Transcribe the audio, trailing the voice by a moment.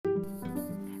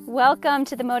Welcome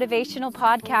to the Motivational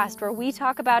Podcast, where we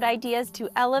talk about ideas to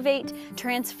elevate,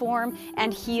 transform,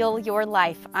 and heal your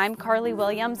life. I'm Carly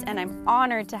Williams, and I'm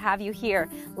honored to have you here.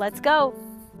 Let's go.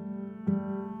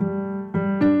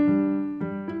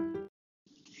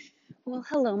 Well,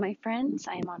 hello, my friends.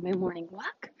 I am on my morning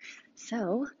walk,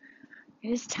 so it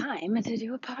is time to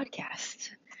do a podcast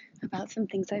about some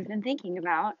things I've been thinking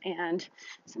about and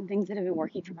some things that have been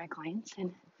working for my clients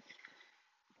and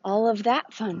all of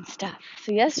that fun stuff.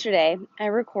 So yesterday, I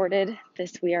recorded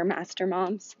this We Are Master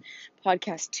Moms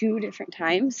podcast 2 different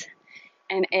times,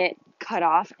 and it cut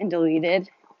off and deleted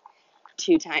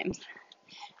 2 times.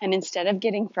 And instead of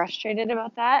getting frustrated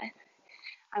about that,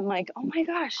 I'm like, oh my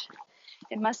gosh,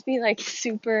 it must be like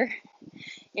super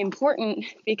important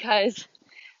because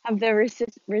of the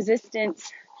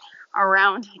resistance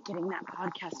around getting that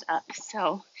podcast up.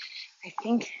 So I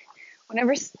think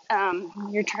whenever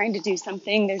you're trying to do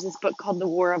something, there's this book called The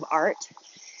War of Art.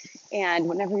 And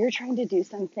whenever you're trying to do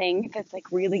something that's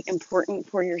like really important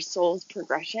for your soul's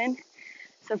progression.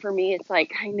 So for me, it's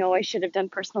like, I know I should have done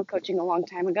personal coaching a long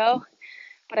time ago,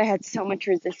 but I had so much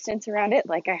resistance around it.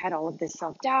 Like I had all of this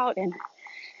self-doubt and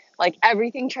like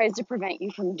everything tries to prevent you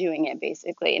from doing it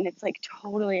basically. And it's like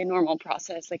totally a normal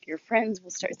process. Like your friends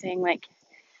will start saying like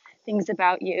things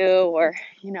about you or,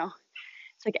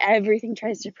 it's like everything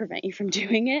tries to prevent you from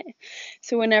doing it.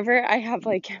 So whenever I have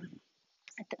like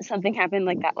something happen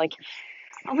like that, like,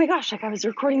 oh my gosh, like I was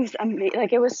recording this,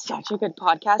 like it was such a good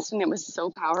podcast and it was so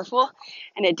powerful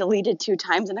and it deleted 2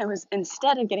 times. And I was,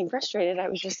 instead of getting frustrated, I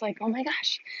was just like, oh my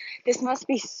gosh, this must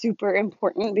be super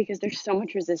important because there's so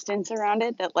much resistance around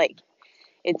it that like,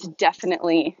 it's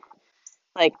definitely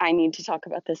like, I need to talk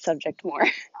about this subject more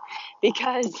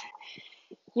because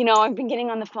I've been getting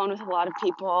on the phone with a lot of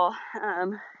people.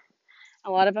 A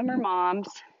lot of them are moms,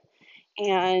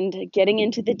 and getting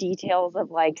into the details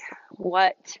of like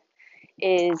what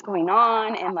is going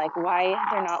on and like why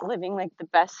they're not living like the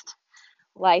best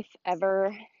life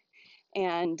ever.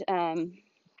 And,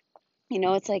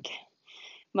 it's like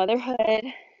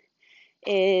motherhood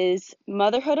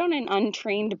on an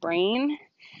untrained brain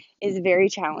is very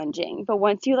challenging. But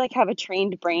once you like have a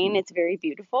trained brain, it's very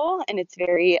beautiful and it's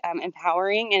very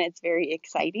empowering and it's very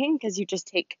exciting because you just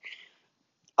take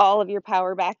all of your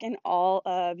power back and all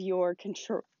of your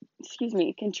control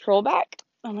back.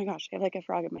 Oh my gosh, I have like a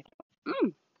frog in my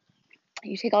throat.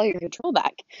 You take all your control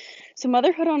back. So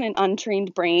motherhood on an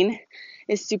untrained brain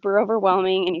is super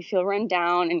overwhelming and you feel run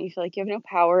down and you feel like you have no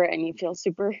power and you feel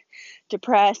super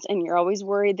depressed and you're always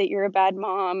worried that you're a bad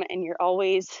mom and you're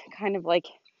always kind of like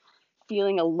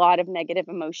feeling a lot of negative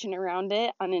emotion around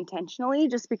it unintentionally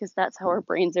just because that's how our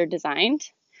brains are designed.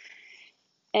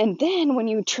 And then when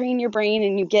you train your brain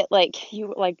and you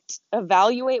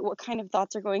evaluate what kind of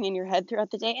thoughts are going in your head throughout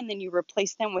the day and then you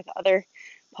replace them with other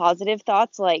positive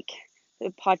thoughts like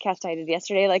the podcast I did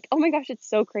yesterday, like, oh my gosh, it's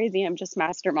so crazy. I'm just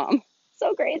master mom.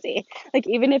 So crazy. Like,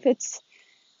 even if it's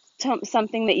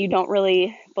something that you don't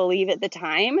really believe at the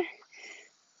time,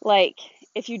 like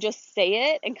if you just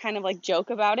say it and kind of like joke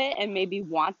about it and maybe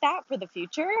want that for the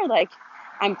future, like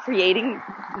I'm creating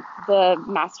the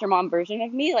master mom version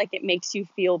of me, like it makes you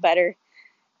feel better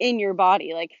in your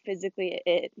body, like physically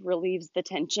it relieves the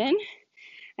tension.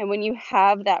 And when you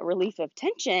have that relief of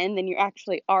tension, then you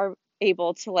actually are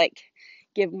able to like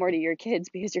give more to your kids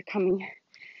because you're coming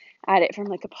at it from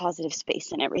like a positive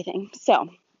space and everything. So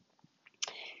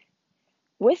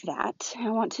with that,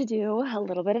 I want to do a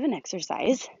little bit of an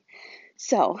exercise.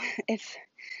 So if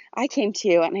I came to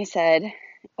you and I said,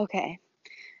 okay,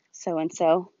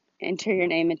 so-and-so, enter your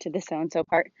name into the so-and-so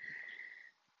part.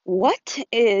 What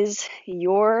is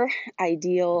your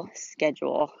ideal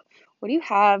schedule? What do you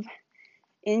have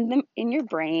in your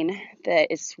brain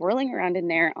that is swirling around in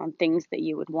there on things that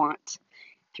you would want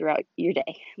throughout your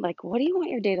day? Like, what do you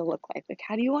want your day to look like? Like,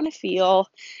 how do you want to feel?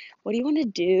 What do you want to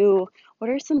do?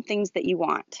 What are some things that you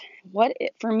want?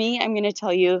 For me, I'm going to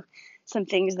tell you some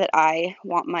things that I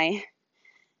want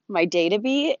my day to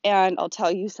be, and I'll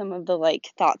tell you some of the like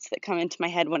thoughts that come into my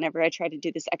head whenever I try to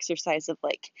do this exercise of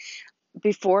like,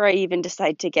 before I even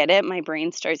decide to get it, my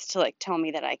brain starts to like tell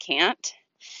me that I can't.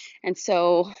 And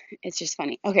so it's just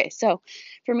funny. Okay, so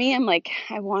for me, I'm like,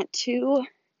 I want to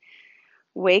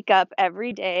wake up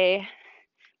every day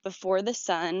before the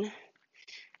sun,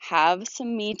 have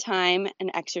some me time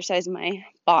and exercise my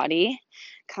body,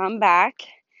 come back,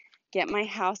 get my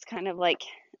house kind of like,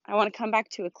 I want to come back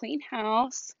to a clean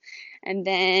house, and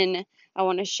then I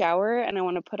want to shower and I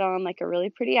want to put on like a really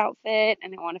pretty outfit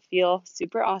and I want to feel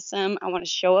super awesome. I want to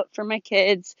show up for my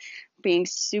kids, being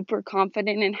super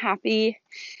confident and happy.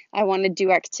 I want to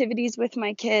do activities with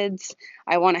my kids.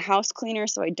 I want a house cleaner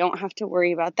so I don't have to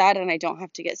worry about that and I don't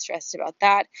have to get stressed about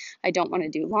that. I don't want to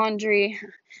do laundry.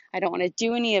 I don't want to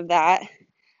do any of that.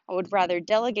 I would rather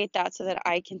delegate that so that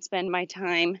I can spend my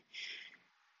time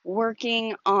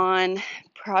working on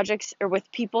projects or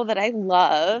with people that I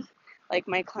love, like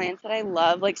my clients that I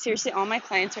love. Like, seriously, all my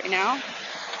clients right now,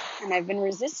 and I've been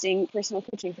resisting personal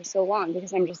coaching for so long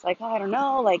because I'm just like, oh, I don't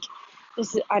know, like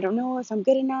I don't know if I'm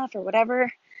good enough or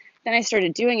whatever. Then I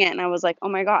started doing it and I was like, oh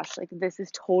my gosh, like this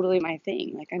is totally my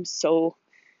thing. Like I'm so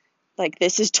like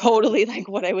this is totally like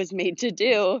what I was made to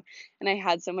do. And I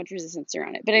had so much resistance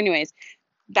around it. But anyways,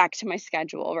 back to my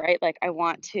schedule, right? Like I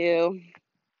want to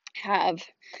have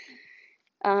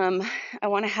I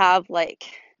want to have like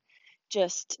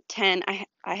just 10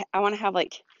 I want to have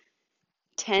like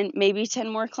 10, maybe 10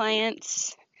 more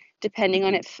clients, depending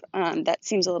on if that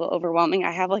seems a little overwhelming.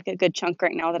 I have like a good chunk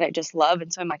right now that I just love.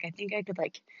 And so I'm like, I think I could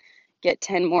like get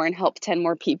 10 more and help 10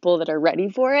 more people that are ready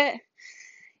for it.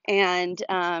 And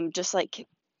just like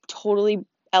totally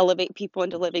elevate people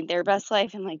into living their best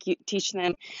life and like teach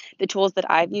them the tools that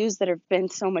I've used that have been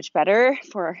so much better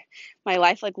for my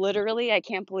life. Like literally, I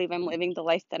can't believe I'm living the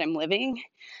life that I'm living.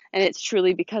 And it's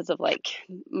truly because of like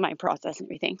my process and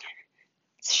everything.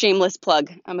 Shameless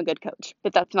plug. I'm a good coach,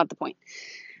 but that's not the point.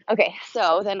 Okay,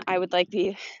 so then I would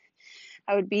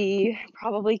be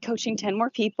probably coaching 10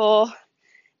 more people.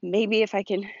 Maybe if I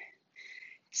can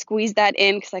squeeze that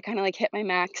in, because I kind of like hit my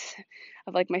max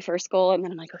of like my first goal, and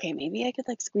then I'm like, okay, maybe I could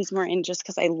like squeeze more in just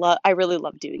because I really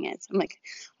love doing it. So I'm like,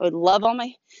 I would love all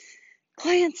my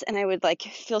clients and I would like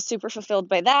feel super fulfilled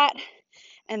by that.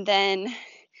 And then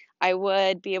I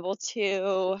would be able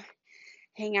to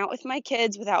hang out with my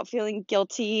kids without feeling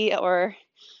guilty or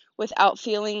without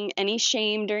feeling any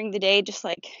shame during the day, just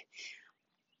like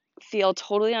feel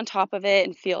totally on top of it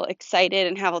and feel excited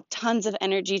and have tons of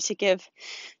energy to give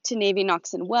to Navy,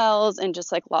 Knox, and Wells, and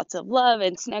just like lots of love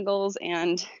and snuggles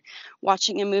and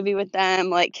watching a movie with them,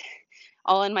 like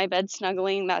all in my bed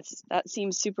snuggling. That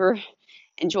seems super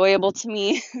enjoyable to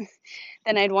me.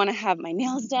 Then I'd want to have my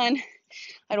nails done.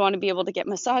 I'd want to be able to get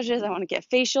massages. I want to get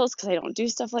facials because I don't do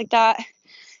stuff like that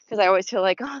because I always feel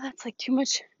like, oh, that's like too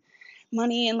much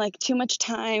money and like too much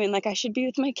time and like I should be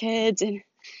with my kids and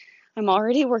I'm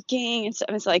already working. And so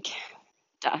it's like,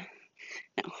 duh,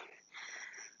 no.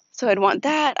 So I'd want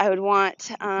that. I would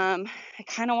want, I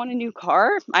kind of want a new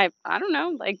car. I don't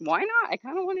know, like, why not? I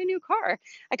kind of want a new car.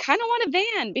 I kind of want a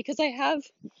van because I have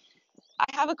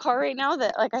a car right now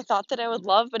that like I thought that I would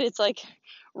love, but it's like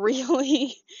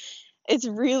really, it's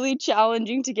really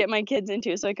challenging to get my kids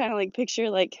into. So I kind of like picture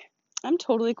like, I'm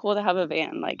totally cool to have a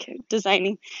van, like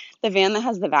designing the van that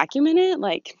has the vacuum in it.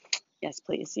 Like, yes,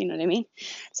 please. You know what I mean?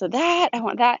 So I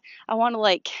want that. I want to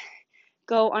like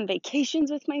go on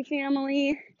vacations with my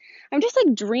family. I'm just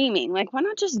like dreaming. Like, why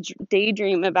not just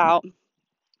daydream about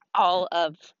all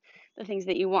of the things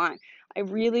that you want? I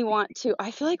really want to. I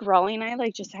feel like Raleigh and I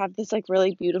like just have this like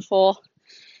really beautiful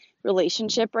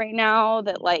relationship right now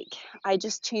that like I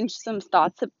just changed some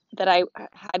thoughts that I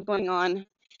had going on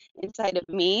inside of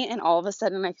me, and all of a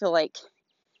sudden I feel like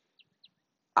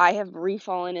I have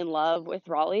refallen in love with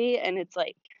Raleigh, and it's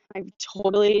like I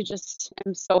totally just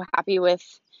am so happy with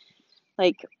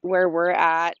like where we're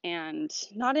at, and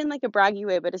not in like a braggy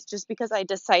way, but it's just because I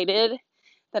decided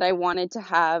that I wanted to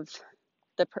have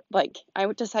I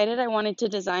decided I wanted to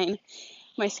design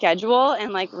my schedule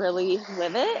and like really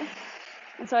live it.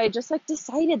 And so I just like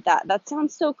decided that. That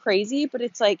sounds so crazy, but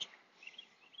it's like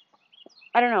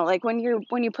I don't know, like when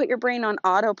you put your brain on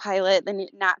autopilot, then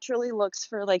it naturally looks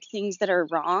for like things that are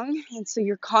wrong. And so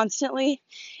you're constantly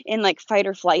in like fight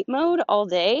or flight mode all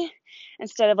day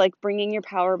instead of like bringing your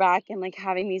power back and like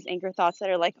having these anchor thoughts that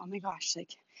are like, "Oh my gosh,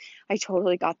 like I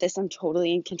totally got this. I'm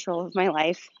totally in control of my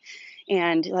life."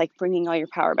 And like bringing all your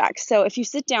power back. So if you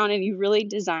sit down and you really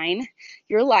design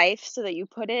your life so that you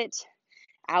put it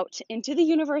out into the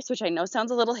universe, which I know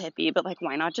sounds a little hippie, but like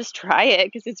why not just try it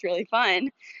because it's really fun.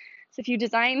 So if you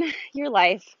design your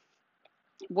life,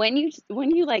 when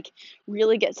you like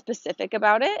really get specific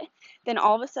about it, then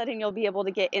all of a sudden you'll be able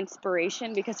to get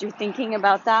inspiration because you're thinking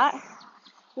about that.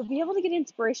 You'll be able to get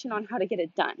inspiration on how to get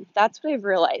it done. That's what I've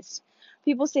realized.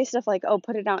 People say stuff like, "Oh,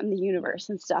 put it out in the universe"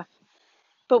 and stuff.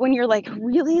 But when you're like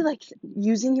really like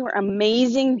using your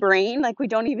amazing brain, like we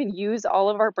don't even use all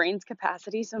of our brain's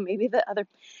capacity. So maybe the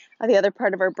other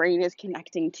part of our brain is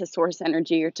connecting to source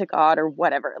energy or to God or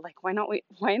whatever. Like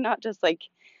why not just like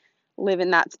live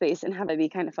in that space and have it be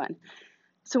kind of fun?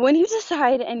 So when you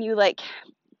decide and you like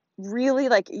really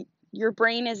like your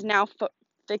brain is now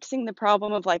fixing the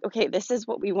problem of like, okay, this is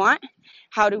what we want.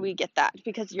 How do we get that?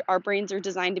 Because our brains are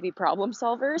designed to be problem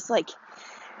solvers. Like,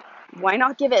 why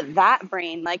not give it that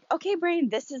brain? Like, okay, brain,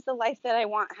 this is the life that I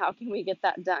want. How can we get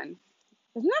that done?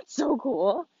 Isn't that so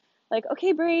cool? Like,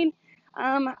 okay, brain,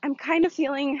 I'm kind of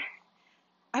feeling,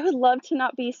 I would love to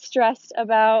not be stressed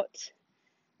about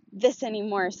this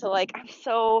anymore. So like, I'm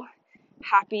so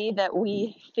happy that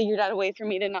we figured out a way for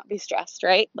me to not be stressed,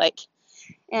 right? Like,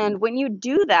 and when you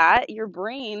do that, your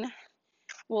brain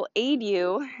will aid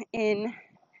you in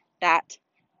that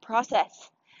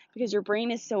process because your brain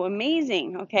is so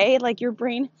amazing, okay? Like your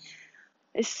brain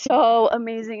is so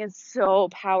amazing and so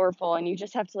powerful, and you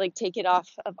just have to like take it off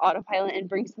of autopilot and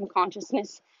bring some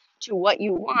consciousness to what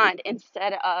you want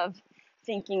instead of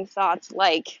thinking thoughts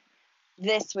like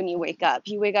this. When you wake up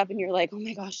and you're like, oh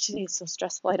my gosh, today is so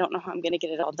stressful, I don't know how I'm going to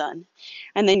get it all done.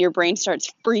 And then your brain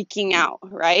starts freaking out,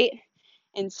 right?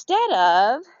 Instead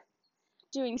of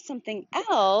doing something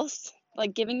else,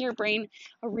 like giving your brain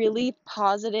a really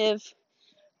positive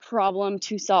problem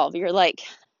to solve. You're like,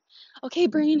 okay,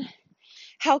 brain,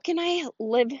 how can I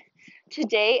live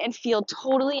today and feel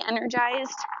totally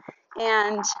energized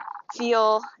and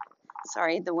feel,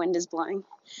 sorry, the wind is blowing.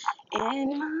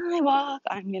 In my walk,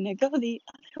 I'm going to go the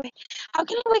other way. How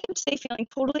can I wake up today feeling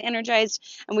totally energized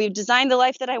and we've designed the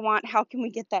life that I want? How can we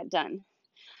get that done?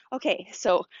 Okay,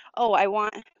 so, I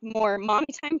want more mommy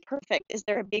time. Perfect. Is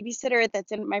there a babysitter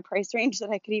that's in my price range that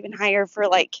I could even hire for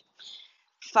like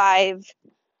 5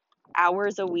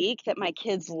 hours a week that my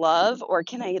kids love? Or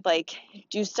can I like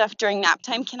do stuff during nap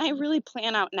time? Can I really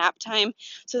plan out nap time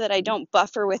so that I don't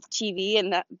buffer with TV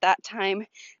and that time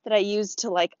that I use to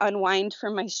like unwind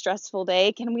from my stressful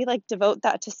day? Can we like devote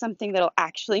that to something that'll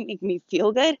actually make me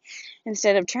feel good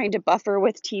instead of trying to buffer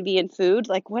with TV and food?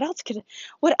 Like what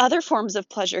other forms of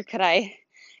pleasure could I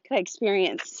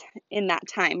experience in that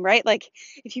time, right? Like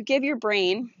if you give your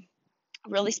brain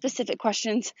really specific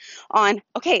questions on,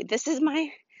 okay, this is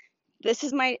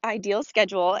my ideal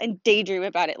schedule, and daydream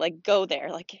about it. Like, go there.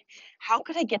 Like, how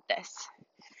could I get this?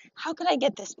 How could I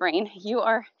get this, brain? You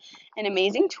are an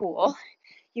amazing tool.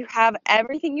 You have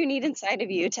everything you need inside of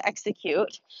you to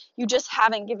execute. You just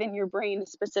haven't given your brain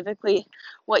specifically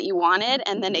what you wanted,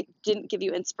 and then it didn't give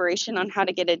you inspiration on how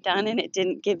to get it done, and it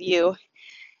didn't give you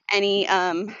any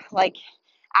like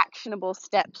actionable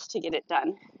steps to get it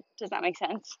done. Does that make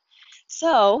sense?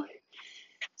 So,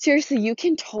 seriously, you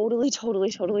can totally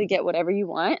get whatever you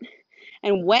want.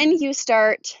 And when you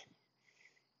start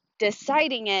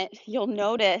deciding it, you'll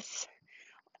notice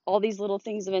all these little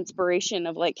things of inspiration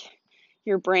of like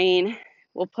your brain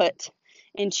will put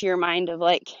into your mind of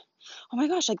like, oh my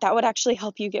gosh, like that would actually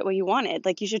help you get what you wanted.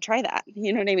 Like you should try that.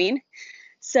 You know what I mean?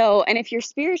 So, and if you're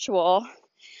spiritual,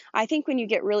 I think when you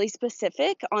get really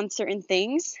specific on certain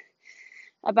things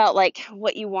about like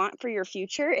what you want for your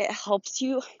future, it helps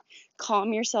you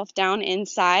calm yourself down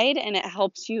inside, and it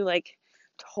helps you like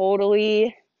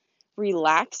totally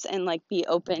relax and like be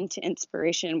open to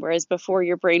inspiration, whereas before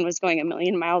your brain was going a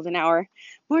million miles an hour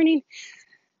morning,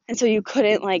 and so you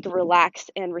couldn't like relax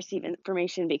and receive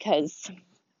information because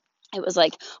it was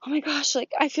like, oh my gosh,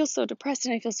 like I feel so depressed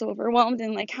and I feel so overwhelmed,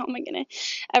 and like how am I gonna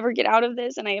ever get out of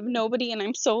this, and I have nobody, and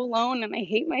I'm so alone, and I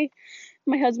hate my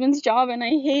husband's job, and I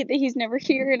hate that he's never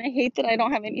here, and I hate that I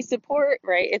don't have any support,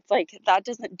 right? It's like that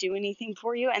doesn't do anything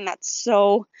for you, and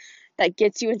that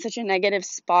gets you in such a negative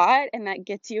spot, and that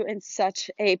gets you in such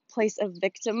a place of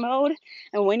victim mode.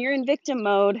 And when you're in victim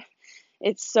mode,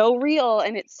 it's so real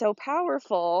and it's so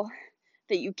powerful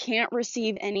that you can't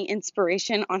receive any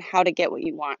inspiration on how to get what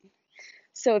you want.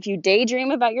 So if you daydream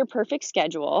about your perfect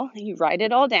schedule, you write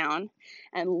it all down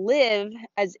and live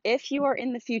as if you are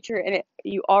in the future and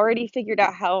you already figured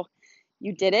out how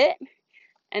you did it,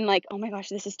 and like, oh my gosh,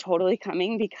 this is totally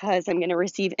coming because I'm going to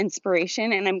receive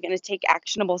inspiration and I'm going to take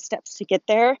actionable steps to get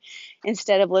there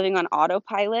instead of living on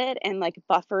autopilot and like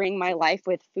buffering my life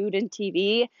with food and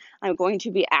TV. I'm going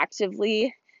to be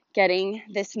actively getting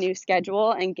this new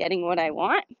schedule and getting what I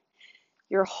want.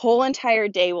 Your whole entire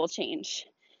day will change.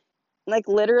 Like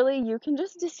literally, you can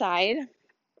just decide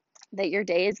that your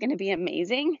day is going to be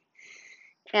amazing.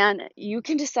 And you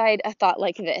can decide a thought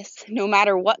like this: no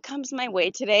matter what comes my way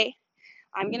today,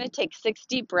 I'm going to take 6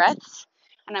 deep breaths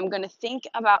and I'm going to think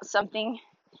about something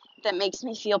that makes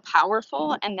me feel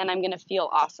powerful, and then I'm going to feel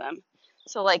awesome.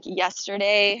 So like the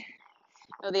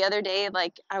other day,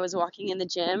 like I was walking in the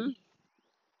gym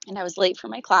and I was late for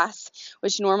my class,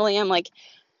 which normally I'm like,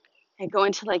 I go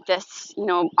into like this,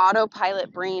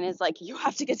 autopilot brain is like, you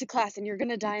have to get to class and you're going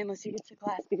to die unless you get to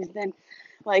class because then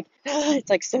Like, it's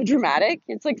like so dramatic.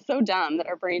 It's like so dumb that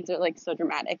our brains are like so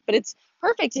dramatic. But it's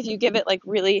perfect if you give it like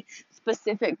really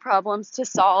specific problems to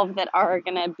solve that are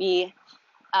going to be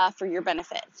for your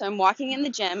benefit. So I'm walking in the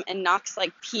gym and Knox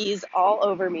like pees all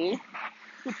over me.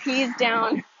 He pees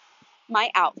down my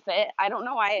outfit. I don't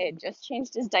know why I had just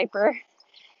changed his diaper.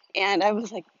 And I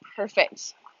was like,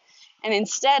 perfect. And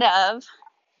instead of,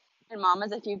 and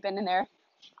mamas, if you've been in there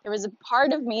was a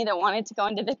part of me that wanted to go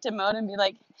into victim mode and be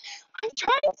like, I'm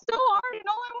trying so hard and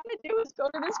all I want to do is go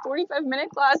to this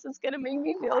 45-minute class that's going to make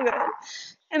me feel good.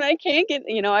 And I can't get,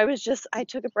 I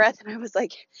took a breath and I was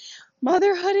like,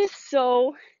 motherhood is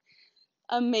so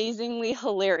amazingly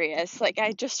hilarious. Like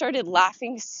I just started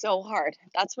laughing so hard.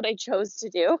 That's what I chose to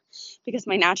do because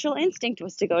my natural instinct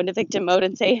was to go into victim mode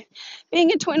and say, being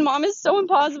a twin mom is so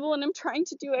impossible and I'm trying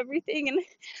to do everything and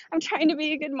I'm trying to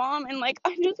be a good mom and like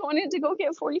I just wanted to go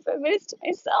get 45 minutes to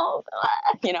myself,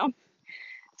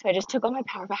 So I just took all my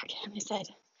power back and I said,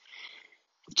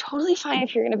 it's totally fine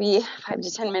if you're going to be 5 to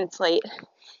 10 minutes late.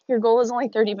 Your goal is only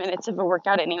 30 minutes of a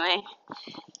workout anyway.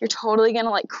 You're totally going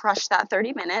to like crush that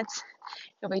 30 minutes.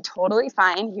 You'll be totally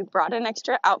fine. You brought an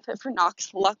extra outfit for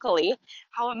Knox. Luckily,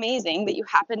 how amazing that you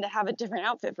happen to have a different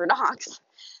outfit for Knox.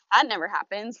 That never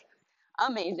happens.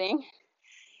 Amazing.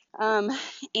 And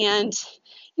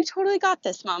you totally got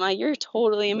this, Mama. You're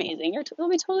totally amazing. You'll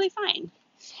be totally fine.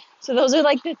 So those are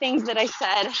like the things that I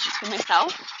said to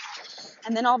myself.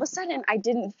 And then all of a sudden, I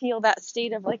didn't feel that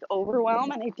state of like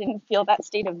overwhelm and I didn't feel that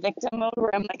state of victim mode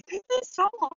where I'm like, this is so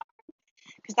hard.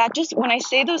 Because that just, when I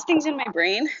say those things in my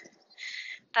brain,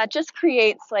 that just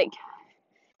creates like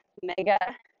mega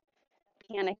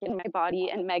panic in my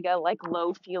body and mega like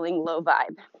low feeling, low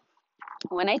vibe.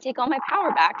 When I take all my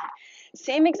power back,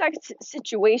 same exact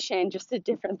situation, just a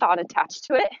different thought attached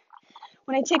to it.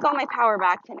 When I take all my power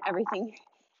back, then everything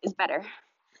is better.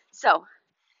 So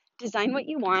design what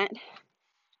you want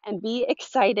and be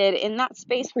excited in that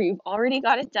space where you've already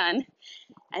got it done.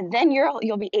 And then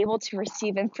you'll be able to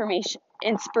receive inspiration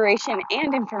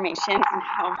and information on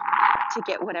how to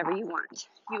get whatever you want.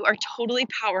 You are totally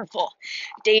powerful.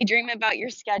 Daydream about your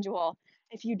schedule.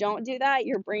 If you don't do that,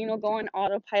 your brain will go on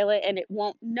autopilot and it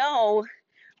won't know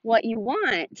what you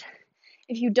want.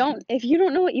 If you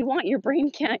don't know what you want, your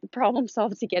brain can't problem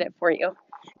solve to get it for you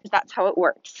because that's how it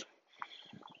works.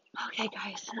 Okay,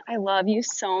 guys, I love you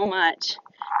so much.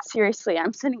 Seriously,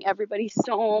 I'm sending everybody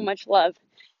so much love.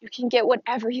 You can get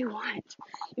whatever you want.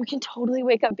 You can totally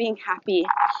wake up being happy.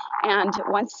 And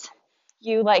once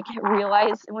you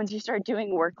once you start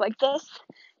doing work like this,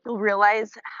 you'll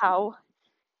realize how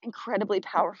incredibly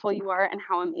powerful you are and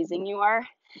how amazing you are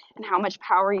and how much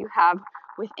power you have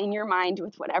within your mind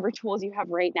with whatever tools you have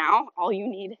right now. All you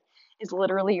need is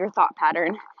literally your thought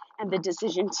pattern and the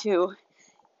decision to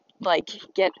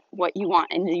get what you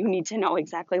want, and you need to know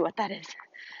exactly what that is.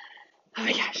 Oh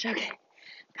my gosh, okay.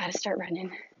 Gotta start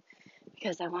running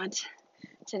because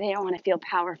today I want to feel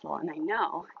powerful, and I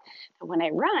know that when I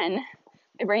run,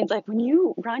 my brain's like, when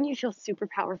you run, you feel super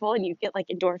powerful and you get like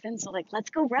endorphins. So like, let's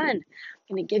go run. I'm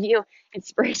going to give you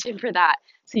inspiration for that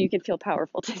so you can feel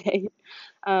powerful today.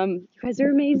 You guys are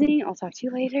amazing. I'll talk to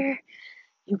you later.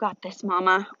 You got this,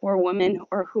 mama or woman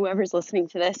or whoever's listening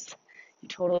to this. You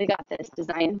totally got this.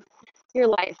 Design your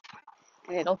life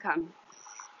and it'll come.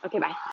 Okay, bye.